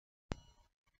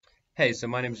Hey, so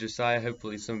my name is Josiah.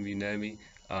 Hopefully, some of you know me.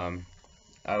 Um,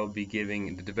 I will be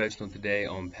giving the devotional today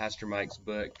on Pastor Mike's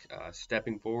book,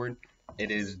 Stepping Forward.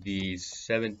 It is the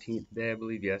 17th day, I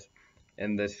believe, yes.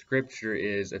 And the scripture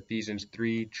is Ephesians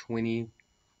 3:20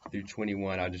 through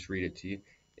 21. I'll just read it to you.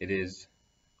 It is,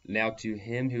 "Now to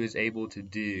him who is able to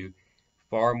do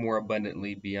far more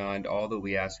abundantly beyond all that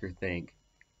we ask or think,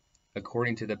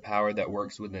 according to the power that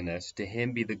works within us, to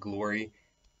him be the glory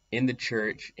in the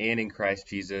church and in Christ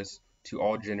Jesus to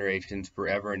all generations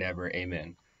forever and ever.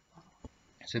 Amen."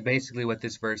 So basically, what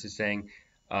this verse is saying,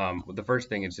 well, the first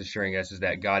thing it's assuring us is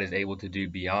that God is able to do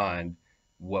beyond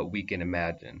what we can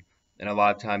imagine. And a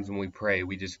lot of times when we pray,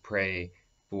 we just pray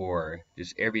for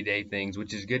just everyday things,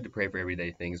 which is good to pray for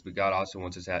everyday things, but God also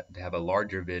wants us to have a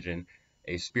larger vision,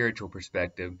 a spiritual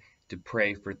perspective, to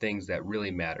pray for things that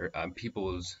really matter,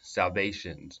 people's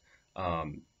salvations,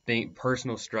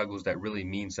 personal struggles that really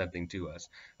mean something to us.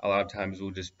 A lot of times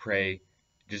we'll just pray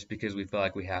just because we feel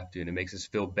like we have to, and it makes us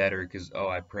feel better because, oh,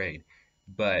 I prayed.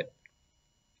 But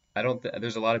I don't.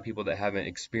 There's a lot of people that haven't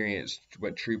experienced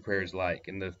what true prayer is like,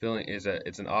 and the feeling is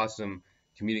it's an awesome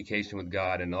communication with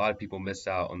God, and a lot of people miss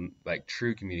out on like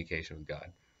true communication with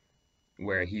God,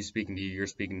 where He's speaking to you, you're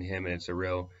speaking to Him, and it's a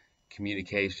real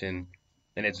communication,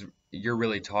 and it's you're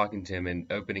really talking to Him and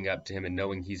opening up to Him and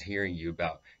knowing He's hearing you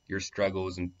about your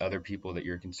struggles and other people that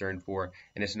you're concerned for,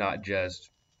 and it's not just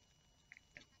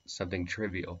something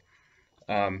trivial.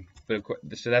 But of course,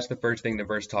 so that's the first thing the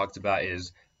verse talks about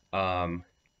is um,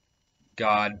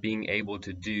 God being able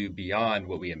to do beyond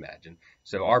what we imagine.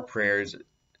 So our prayers,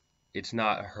 it's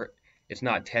not it's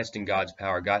not testing God's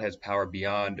power. God has power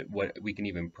beyond what we can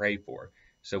even pray for.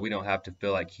 So we don't have to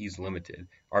feel like He's limited.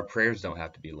 Our prayers don't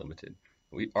have to be limited.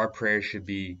 Our prayers should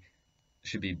be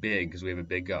big because we have a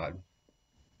big God.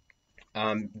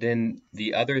 Then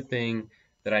the other thing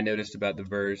that I noticed about the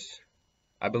verse,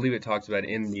 I believe it talks about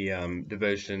in the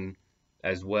devotion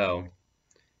as well,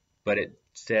 but it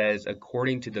says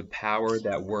according to the power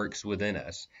that works within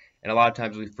us. And a lot of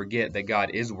times we forget that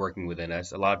God is working within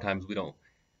us. A lot of times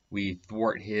we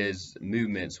thwart His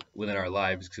movements within our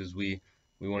lives because we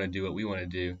want to do what we want to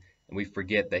do, and we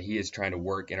forget that He is trying to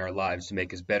work in our lives to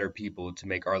make us better people, to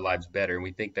make our lives better. And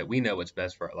we think that we know what's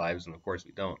best for our lives, and of course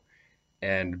we don't.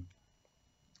 And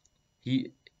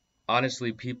He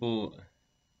honestly, people,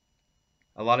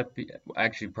 a lot of people,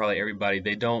 actually probably everybody,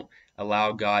 they don't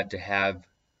allow God to have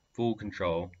full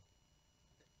control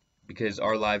because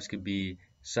our lives could be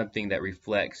something that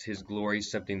reflects His glory,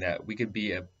 something that we could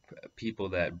be a people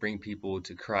that bring people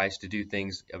to Christ to do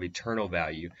things of eternal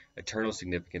value, eternal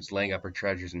significance, laying up our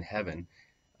treasures in heaven.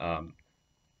 Um,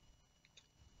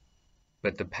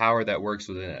 but the power that works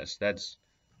within us, that's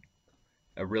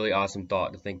a really awesome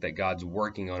thought to think that God's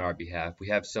working on our behalf. We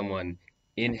have someone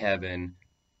in heaven,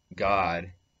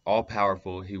 God, all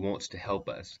powerful, who wants to help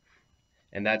us.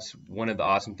 And that's one of the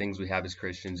awesome things we have as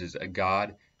Christians is a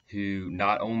God who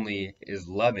not only is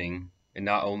loving and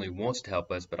not only wants to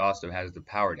help us, but also has the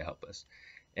power to help us.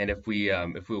 And if we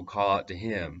will call out to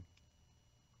Him,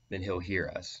 then He'll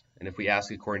hear us. And if we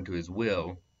ask according to His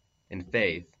will in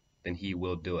faith, then He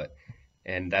will do it.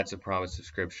 And that's a promise of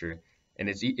Scripture. And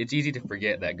it's easy to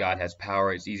forget that God has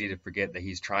power. It's easy to forget that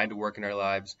He's trying to work in our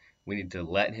lives. We need to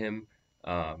let Him.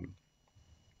 And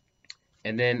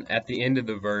then at the end of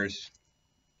the verse,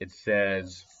 it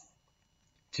says,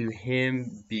 "To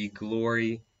Him be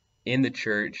glory in the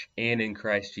church and in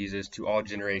Christ Jesus to all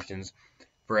generations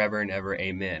forever and ever.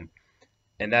 Amen."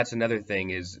 And that's another thing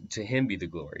is to Him be the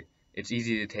glory. It's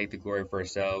easy to take the glory for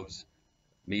ourselves.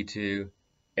 Me too.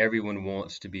 Everyone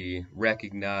wants to be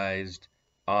recognized,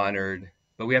 honored,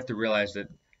 but we have to realize that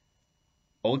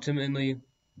ultimately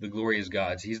the glory is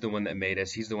God's. He's the one that made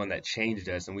us. He's the one that changed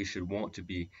us, and we should want to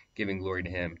be giving glory to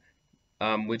Him.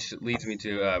 Which leads me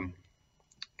to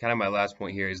kind of my last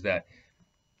point here is that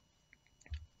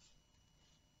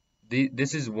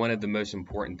this is one of the most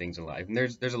important things in life. And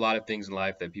there's a lot of things in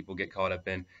life that people get caught up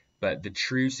in, but the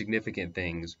true significant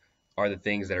things are the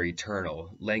things that are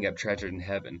eternal, laying up treasures in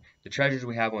heaven. The treasures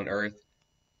we have on earth,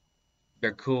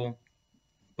 they're cool,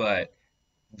 but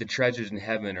the treasures in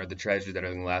heaven are the treasures that are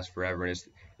going to last forever. And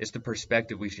it's the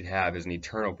perspective we should have as an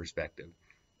eternal perspective,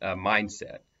 a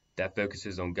mindset that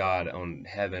focuses on God, on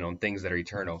heaven, on things that are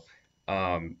eternal,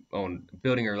 on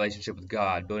building a relationship with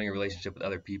God, building a relationship with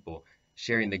other people,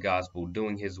 sharing the gospel,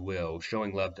 doing His will,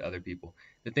 showing love to other people,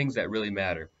 the things that really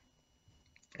matter.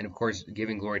 And of course,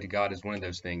 giving glory to God is one of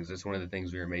those things. That's one of the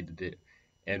things we were made to do.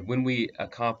 And when we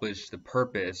accomplish the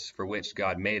purpose for which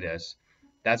God made us,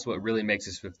 that's what really makes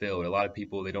us fulfilled. A lot of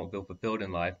people, they don't feel fulfilled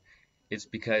in life. It's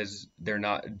because they're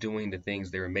not doing the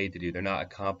things they were made to do. They're not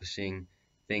accomplishing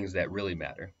things that really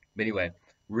matter. But anyway,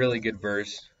 really good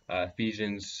verse,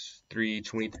 Ephesians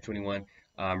 3:20 through 21.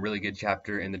 Really good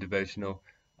chapter in the devotional.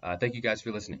 Thank you guys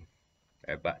for listening.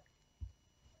 All right, bye.